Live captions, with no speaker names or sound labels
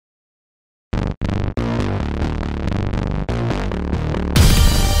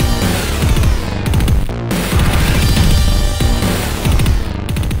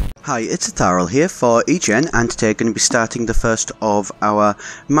Hi, it's Etharal here for EGN, and today I'm going to be starting the first of our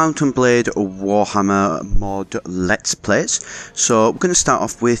Mount and Blade Warhammer mod Let's Plays. So we're going to start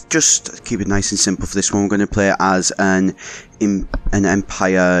off with, just keep it nice and simple for this one, we're going to play as an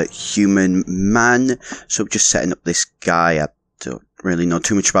Empire human man. So we're just setting up this guy. I don't really know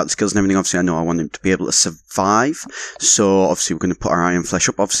too much about the skills and everything. Obviously I know I want him to be able to survive, so obviously we're going to put our iron flesh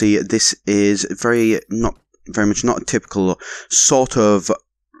up. Obviously this is very much not a typical sort of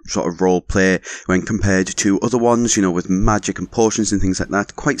role play when compared to other ones, you know, with magic and potions and things like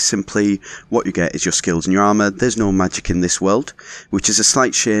that. Quite simply, what you get is your skills and your armor. There's no magic in this world, which is a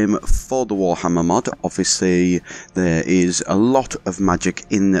slight shame for the Warhammer mod. Obviously, there is a lot of magic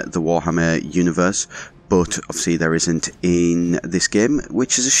in the Warhammer universe, but obviously there isn't in this game,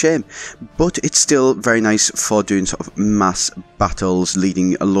 which is a shame. But it's still very nice for doing sort of mass battles,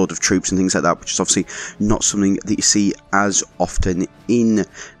 leading a load of troops and things like that, which is obviously not something that you see as often in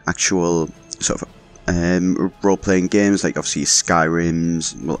actual sort of role-playing games, like obviously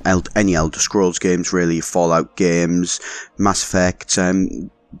Skyrim's, well, any Elder Scrolls games really, Fallout games, Mass Effect,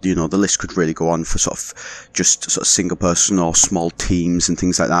 you know, the list could really go on for sort of single person or small teams and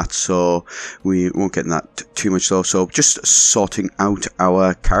things like that, so we won't get in that too much though. So just sorting out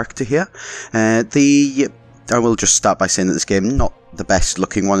our character here. I will just start by saying that this game, not the best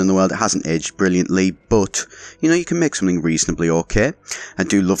looking one in the world. It hasn't aged brilliantly, but you know, you can make something reasonably okay. I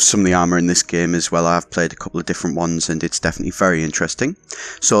do love some of the armor in this game as well. I've played a couple of different ones and it's definitely very interesting.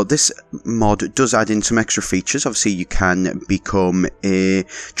 So this mod does add in some extra features. Obviously you can become a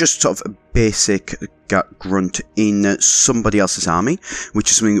just sort of basic grunt in somebody else's army, which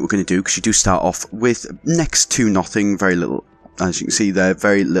is something that we're going to do, because you do start off with next to nothing, very little. As you can see there,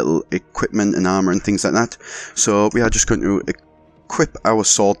 very little equipment and armor and things like that. So we are just going to equip our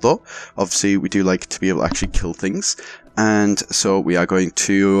sword though. Obviously we do like to be able to actually kill things, and so we are going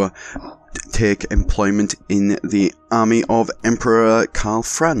to take employment in the army of Emperor Karl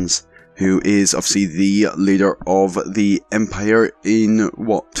Franz, who is obviously the leader of the Empire in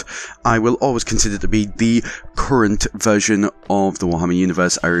what I will always consider to be the current version of the Warhammer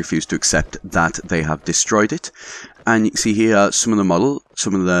universe. I refuse to accept that they have destroyed it. And you can see here some of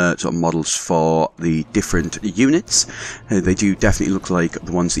the sort of models for the different units. They do definitely look like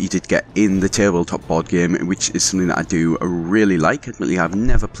the ones that you did get in the tabletop board game, which is something that I do really like. Admittedly, I've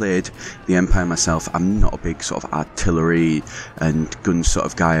never played the Empire myself. I'm not a big sort of artillery and gun sort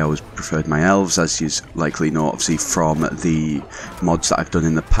of guy. I always preferred my elves, as you likely know, obviously from the mods that I've done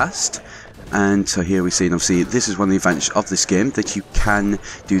in the past. And so here we see, and obviously this is one of the advantages of this game, that you can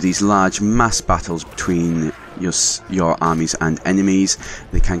do these large mass battles between your armies and enemies.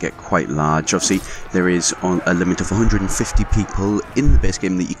 They can get quite large. Obviously there is a limit of 150 people in the base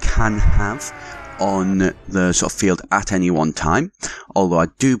game that you can have on the sort of field at any one time, although I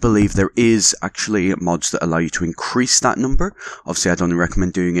do believe there is actually mods that allow you to increase that number. Obviously I'd only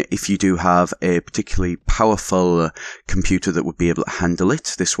recommend doing it if you do have a particularly powerful computer that would be able to handle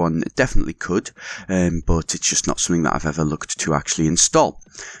it. This one definitely could, but it's just not something that I've ever looked to actually install.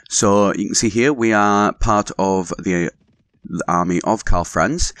 So you can see here we are part of the army of Karl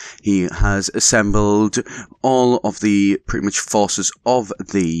Franz. He has assembled all of the pretty much forces of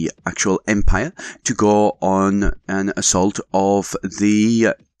the actual empire to go on an assault of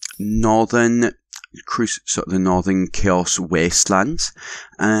the northern Chaos Wastelands.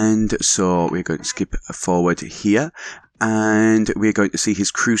 And so we're going to skip forward here, and we're going to see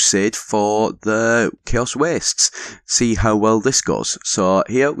his crusade for the Chaos Wastes. See how well this goes. So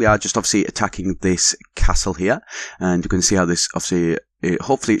here we are just obviously attacking this castle here, and we're going to see how this obviously,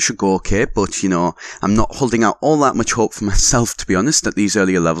 hopefully it should go okay, but you know, I'm not holding out all that much hope for myself, to be honest. At these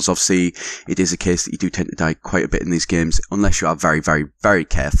earlier levels, obviously it is a case that you do tend to die quite a bit in these games, unless you are very, very, very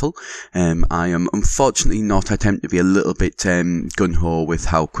careful. I am unfortunately not. I tend to be a little bit gun-ho with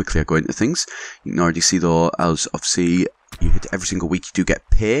how quickly I go into things. You can already see though, as obviously you hit every single week, you do get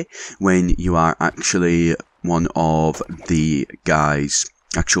pay when you are actually one of the guys'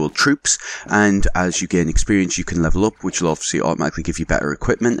 actual troops, and as you gain experience you can level up, which will obviously automatically give you better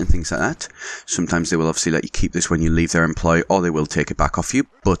equipment and things like that. Sometimes they will obviously let you keep this when you leave their employ, or they will take it back off you,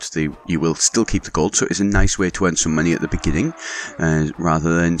 but you will still keep the gold, so it's a nice way to earn some money at the beginning,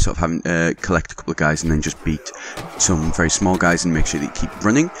 rather than sort of having to collect a couple of guys and then just beat some very small guys and make sure that you keep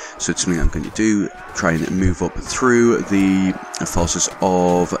running. So it's something I'm going to do, try and move up through the forces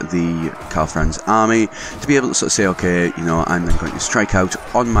of the Karl Franz army to be able to sort of say, okay, you know, I'm then going to strike out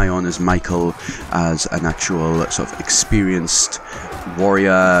on my own as Michael, as an actual sort of experienced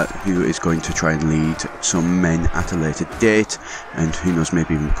warrior who is going to try and lead some men at a later date, and who knows,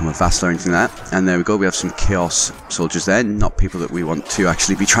 maybe even become a vassal or anything like that. And there we go, we have some chaos soldiers there, not people that we want to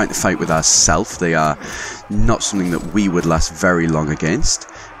actually be trying to fight with ourselves. They are not something that we would last very long against.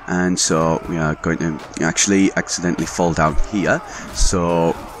 And so we are going to actually accidentally fall down here,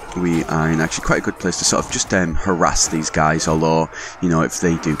 so we are in actually quite a good place to sort of just harass these guys, although, you know, if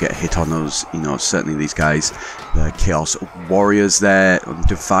they do get a hit on us, you know, certainly these guys, the Chaos Warriors there,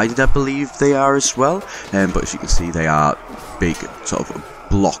 Undivided I believe they are as well, but as you can see they are big sort of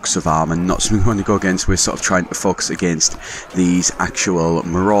blocks of armor, not something we want to go against. We're sort of trying to focus against these actual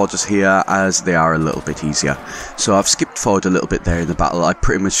marauders here, as they are a little bit easier. So I've skipped forward a little bit there in the battle. I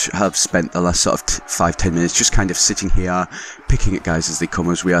pretty much have spent the last sort of 5-10 minutes just kind of sitting here, picking at guys as they come,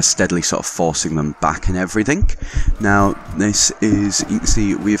 as we are steadily sort of forcing them back and everything. Now this is, you can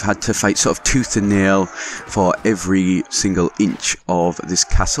see we've had to fight sort of tooth and nail for every single inch of this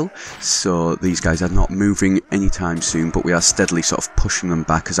castle, so these guys are not moving anytime soon, but we are steadily sort of pushing them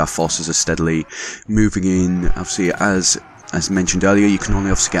back as our forces are steadily moving in. Obviously, as mentioned earlier, you can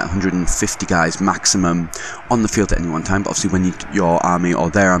only obviously get 150 guys maximum on the field at any one time, but obviously when your army or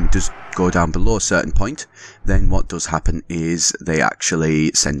their army does go down below a certain point, then what does happen is they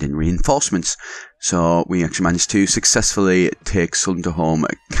actually send in reinforcements. So we actually managed to successfully take Sunderholm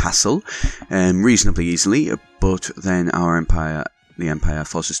Castle reasonably easily, but then the Empire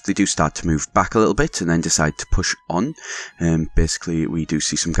forces, they do start to move back a little bit and then decide to push on. Basically, we do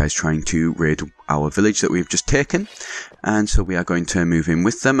see some guys trying to raid our village that we've just taken, and so we are going to move in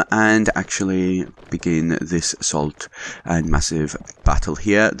with them and actually begin this assault and massive battle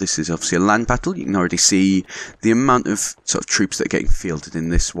here. This is obviously a land battle. You can already see the amount of sort of troops that are getting fielded in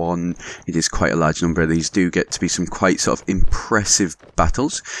this one. It is quite a large number. These do get to be some quite sort of impressive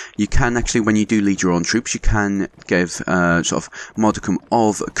battles. You can actually, when you do lead your own troops, you can give sort of modicum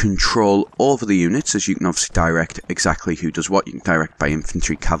of control over the units, as you can obviously direct exactly who does what. You can direct by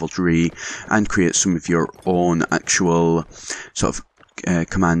infantry, cavalry, and create some of your own actual sort of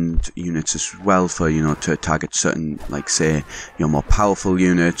command units as well, for, you know, to target certain, like say your more powerful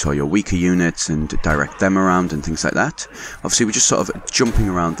units or your weaker units and direct them around and things like that. Obviously we're just sort of jumping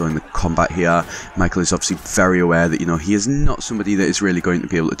around during the combat here. Michael is obviously very aware that, you know, he is not somebody that is really going to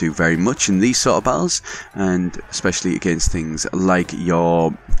be able to do very much in these sort of battles, and especially against things like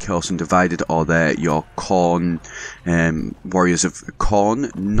your Chaos Undivided or your Khorne, warriors of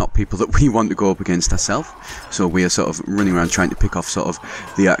Khorne, not people that we want to go up against ourselves. So we are sort of running around trying to pick off sort of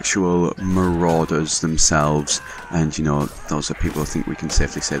the actual marauders themselves, and, you know, those are people I think we can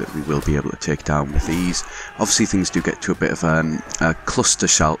safely say that we will be able to take down with ease. Obviously things do get to a bit of a cluster,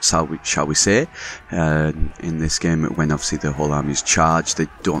 shall we say, in this game, when obviously the whole army is charged. They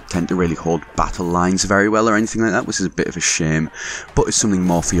don't tend to really hold battle lines very well or anything like that, which is a bit of a shame, but it's something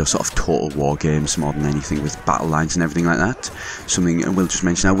more for your sort of total war games more than anything, with battle lines and everything like that. Something I will just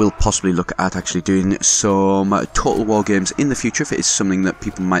mention, I will possibly look at actually doing some total war games in the future if it is something that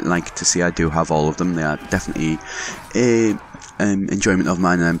people might like to see. I do have all of them. They are definitely a enjoyment of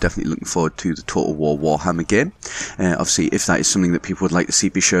mine, and I'm definitely looking forward to the Total War Warhammer game. Obviously, if that is something that people would like to see,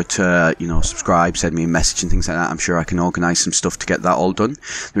 be sure to, you know, subscribe, send me a message and things like that. I'm sure I can organise some stuff to get that all done.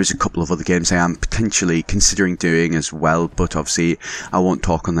 There is a couple of other games I am potentially considering doing as well, but obviously I won't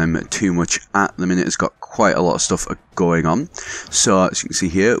talk on them too much at the minute. It's got quite a lot of stuff going on. So as you can see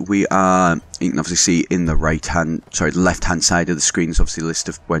here, we are, you can obviously see in the left hand side of the screen is obviously a list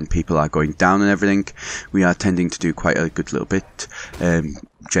of when people are going down and everything. We are tending to do quite a good little bit.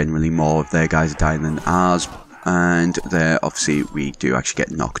 Generally more of their guys are dying than ours, and there obviously we do actually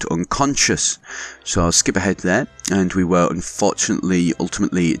get knocked unconscious. So I'll skip ahead there, and we were unfortunately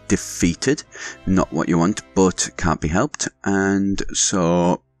ultimately defeated. Not what you want, but can't be helped. And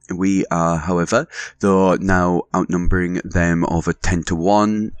so we are, however, though now outnumbering them over 10 to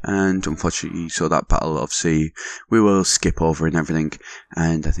 1, and unfortunately, so that battle obviously we will skip over and everything,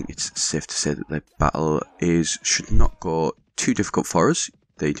 and I think it's safe to say that the battle should not go too difficult for us.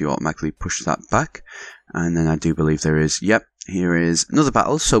 They do automatically push that back, and then I do believe there is, yep, here is another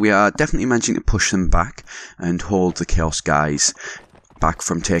battle. So we are definitely managing to push them back and hold the Chaos guys back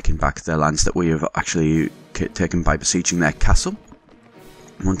from taking back their lands that we have actually taken by besieging their castle.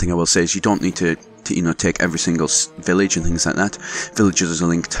 One thing I will say is you don't need to you know, take every single village and things like that. Villages are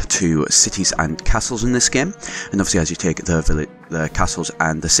linked to cities and castles in this game, and obviously as you take the castles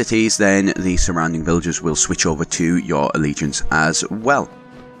and the cities, then the surrounding villages will switch over to your allegiance as well.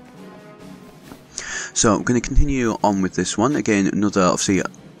 So I'm going to continue on with this one. Again, another obviously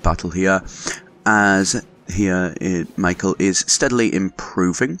battle here, as here, Michael is steadily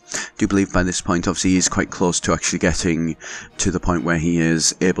improving. I do believe by this point, obviously, he's quite close to actually getting to the point where he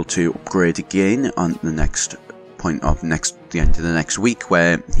is able to upgrade again on the next point of the end of the next week,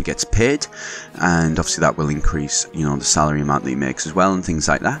 where he gets paid, and obviously that will increase, you know, the salary amount that he makes as well and things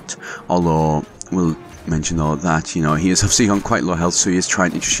like that. Although we'll mention though that, you know, he is obviously on quite low health, so he is trying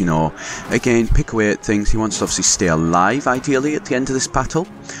to just, you know, again pick away at things. He wants to obviously stay alive ideally at the end of this battle,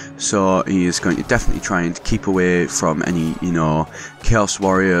 so he is going to definitely try and keep away from any, you know, Chaos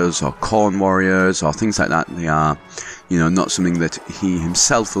Warriors or Khorne Warriors or things like that. They are, you know, not something that he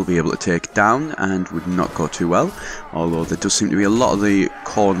himself will be able to take down and would not go too well. Although there does seem to be a lot of the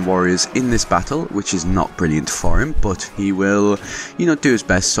Khorne Warriors in this battle, which is not brilliant for him, but he will, you know, do his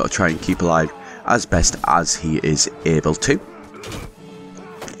best, sort of try and keep alive as best as he is able to.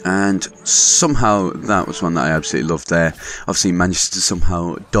 And somehow, that was one that I absolutely loved there. Obviously managed to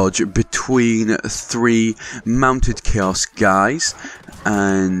somehow dodge between 3 mounted chaos guys,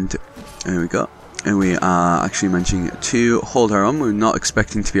 and there we go. And we are actually managing to hold our own. We're not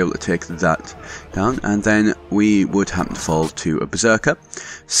expecting to be able to take that down, and then we would happen to fall to a berserker.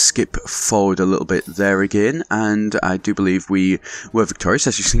 Skip forward a little bit there again, and I do believe we were victorious.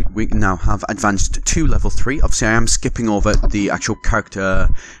 As you see, we now have advanced to level 3. Obviously, I am skipping over the actual character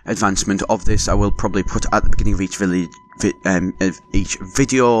advancement of this. I will probably put at the beginning of each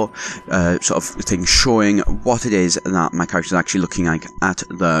video sort of thing showing what it is that my character is actually looking like at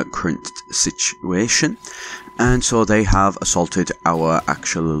the current situation. And so they have assaulted our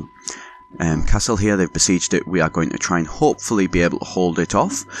actual castle here. They've besieged it. We are going to try and hopefully be able to hold it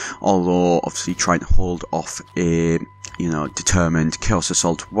off, although obviously trying to hold off a, you know, determined chaos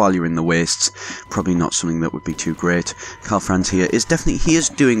assault while you're in the wastes, probably not something that would be too great. Karl Franz here is he is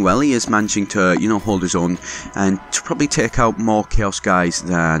doing well. He is managing to, you know, hold his own and to probably take out more chaos guys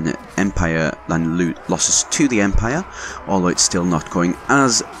than losses to the Empire, although it's still not going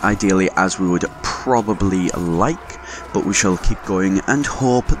as ideally as we would probably like, but we shall keep going and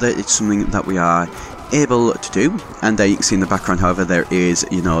hope that it's something that we are able to do. And there you can see in the background, however, there is,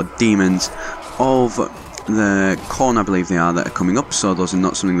 you know, demons of the Khorne, I believe they are, that are coming up, so those are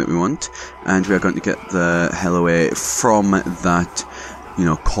not something that we want, and we are going to get the hell away from that, you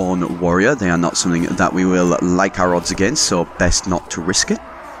know, Khorne warrior. They are not something that we will like our odds against, so best not to risk it.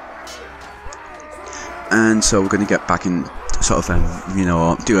 And so we're going to get back in, sort of, you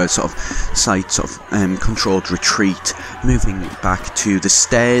know, do a sort of slight sort of controlled retreat, moving back to the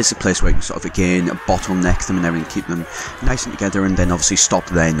stairs, a place where you can sort of again bottleneck them and everything, keep them nice and together, and then obviously stop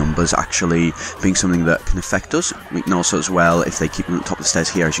their numbers actually being something that can affect us. We can also as well, if they keep them at the top of the stairs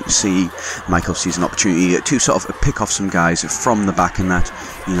here, as you can see, Michael sees an opportunity to sort of pick off some guys from the back, and that,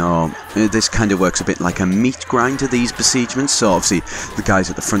 you know, this kind of works a bit like a meat grinder, these besiegements. So obviously the guys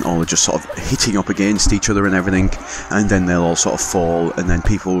at the front all are just sort of hitting up against each other and everything, and then they'll all sort of fall, and then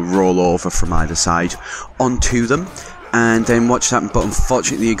people roll over from either side onto them, and then watch that. But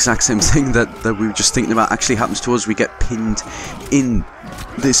unfortunately, the exact same thing that we were just thinking about actually happens to us. We get pinned in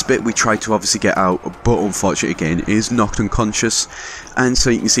this bit. We try to obviously get out, but unfortunately again is knocked unconscious. And so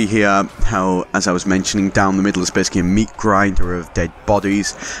you can see here how, as I was mentioning, down the middle is basically a meat grinder of dead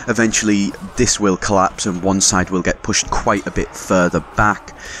bodies. Eventually this will collapse and one side will get pushed quite a bit further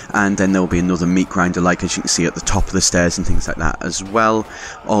back, and then there will be another meat grinder, like as you can see at the top of the stairs and things like that as well,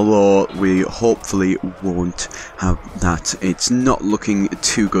 although we hopefully won't have that. It's not looking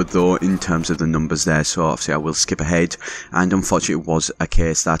too good though in terms of the numbers there, so obviously I will skip ahead. And unfortunately it was a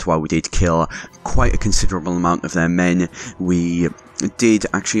case that while we did kill quite a considerable amount of their men, we did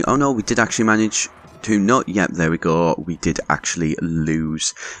actually, oh no, we did actually manage to not, yep, there we go, we did actually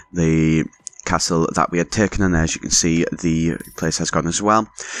lose the castle that we had taken, and as you can see the place has gone as well,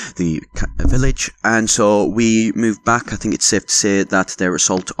 the village. And so we moved back. I think it's safe to say that their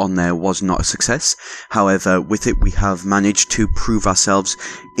assault on there was not a success. However, with it we have managed to prove ourselves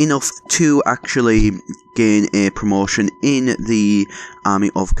enough to actually gain a promotion in the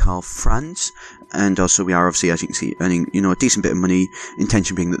army of Karl Franz. And also we are obviously, as you can see, earning, you know, a decent bit of money,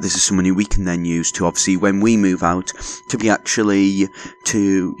 intention being that this is some money we can then use to obviously, when we move out, to be actually,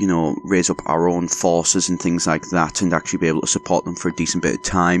 to, you know, raise up our own forces and things like that, and actually be able to support them for a decent bit of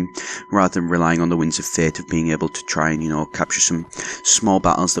time, rather than relying on the winds of fate of being able to try and, you know, capture some small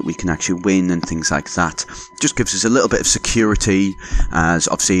battles that we can actually win and things like that. Just gives us a little bit of security, as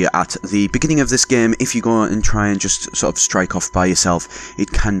obviously at the beginning of this game, if you go and try and just sort of strike off by yourself,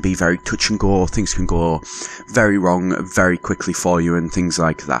 it can be very touch and go. Things can go very wrong very quickly for you and things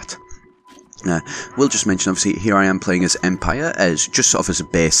like that. We'll just mention, obviously, here I am playing as Empire, as just sort of as a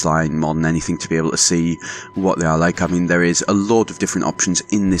baseline more than anything to be able to see what they are like. I mean, there is a load of different options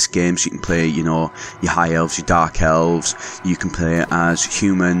in this game, so you can play, you know, your High Elves, your Dark Elves, you can play as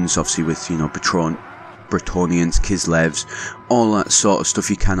humans, obviously with, you know, Bretonnians, Kislevs, all that sort of stuff.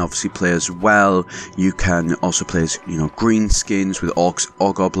 You can obviously play as well. You can also play as, you know, greenskins with orcs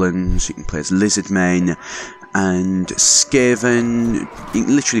or goblins. You can play as lizardmen and Skaven. You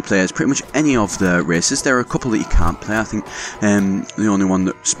can literally play as pretty much any of the races. There are a couple that you can't play. I think the only one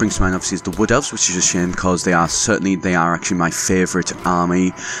that springs to mind obviously is the Wood Elves, which is a shame because they are actually my favourite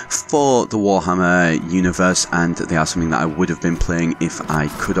army for the Warhammer universe, and they are something that I would have been playing if I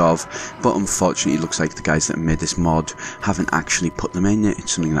could have, but unfortunately it looks like the guys that made this mod haven't actually put them in.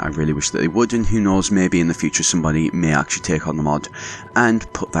 It's something that I really wish that they would, and who knows, maybe in the future somebody may actually take on the mod and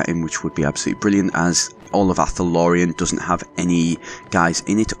put that in, which would be absolutely brilliant, as all of Etharal doesn't have any guys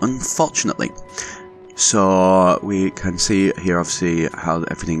in it, unfortunately. So we can see here obviously how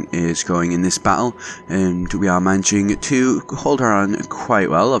everything is going in this battle, and we are managing to hold our own quite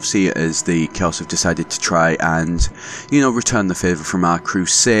well, obviously, as the Chaos have decided to try and, you know, return the favour from our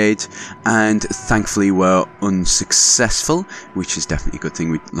crusade, and thankfully we're unsuccessful, which is definitely a good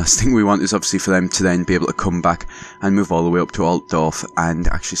thing. Last thing we want is obviously for them to then be able to come back and move all the way up to Altdorf and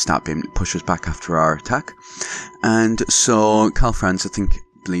actually start being able to push us back after our attack. And so Karl Franz, I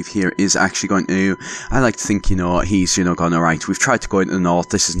believe here, is actually going to, I like to think, you know, he's, you know, gone, alright, we've tried to go into the north,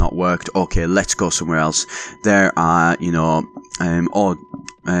 this has not worked, okay, let's go somewhere else. There are, you know,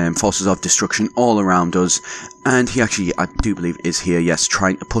 forces of destruction all around us, and he actually, I do believe, is here, yes,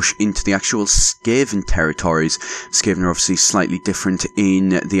 trying to push into the actual Skaven territories. Skaven are obviously slightly different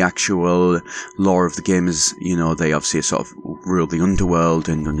in the actual lore of the game, as, you know, they obviously sort of rule the underworld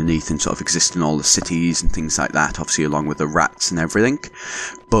and underneath and sort of exist in all the cities and things like that, obviously along with the rats and everything.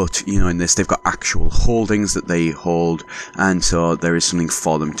 But, you know, in this, they've got actual holdings that they hold, and so there is something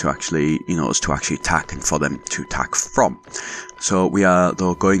for them to actually, you know, us to actually attack and for them to attack from. So we are,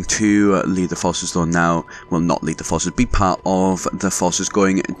 though, going to lead the forces, though, now, well, not lead the forces, be part of the forces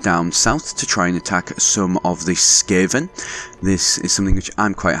going down south to try and attack some of the Skaven. This is something which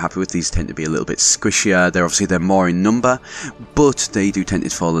I'm quite happy with. These tend to be a little bit squishier. They're more in number, but they do tend to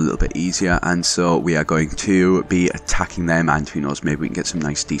fall a little bit easier, and so we are going to be attacking them, and who knows, maybe we can get some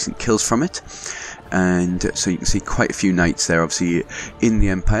nice decent kills from it. And so you can see quite a few knights there. Obviously in the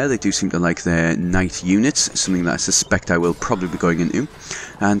Empire they do seem to like their knight units, something that I suspect I will probably be going into.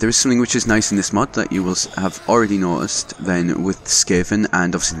 And there is something which is nice in this mod that you will have already noticed then with Skaven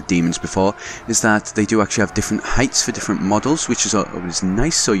and obviously the demons before, is that they do actually have different heights for different models, which is always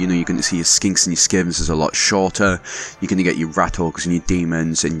nice. So, you know, you're going to see your skinks and your skavens is a lot shorter. You're going to get your rat ogres and your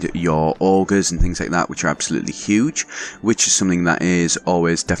demons and your ogres and things like that, which are absolutely huge, which is something that is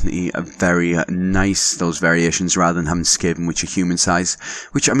always definitely a very nice, those variations, rather than having Skaven which are human size,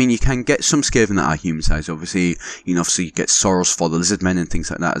 which, I mean, you can get some Skaven that are human size, obviously, you know, obviously you get Soros for the lizardmen and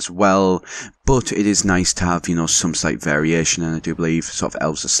things like that as well, but it is nice to have, you know, some slight variation, and I do believe sort of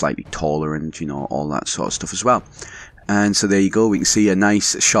elves are slightly taller and, you know, all that sort of stuff as well. And so there you go, we can see a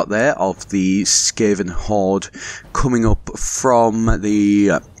nice shot there of the Skaven horde coming up from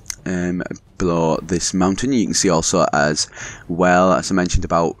the below this mountain. You can see also, as well, as I mentioned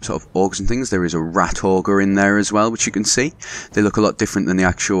about sort of ogres and things, there is a rat ogre in there as well, which you can see. They look a lot different than the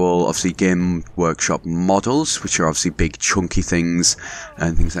actual, obviously, Game Workshop models, which are obviously big chunky things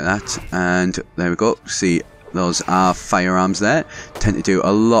and things like that. And there we go, see, those are firearms there, tend to do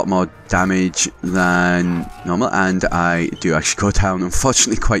a lot more damage than normal, and I do actually go down,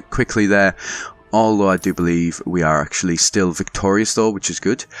 unfortunately, quite quickly there. Although I do believe we are actually still victorious though, which is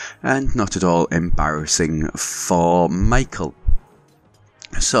good, and not at all embarrassing for Michael.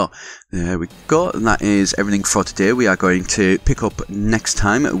 So, there we go, and that is everything for today. We are going to pick up next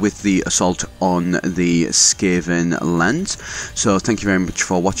time with the assault on the Skaven lands. So, thank you very much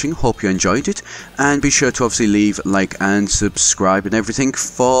for watching, hope you enjoyed it, and be sure to obviously leave, like, and subscribe and everything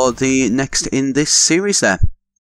for the next in this series there.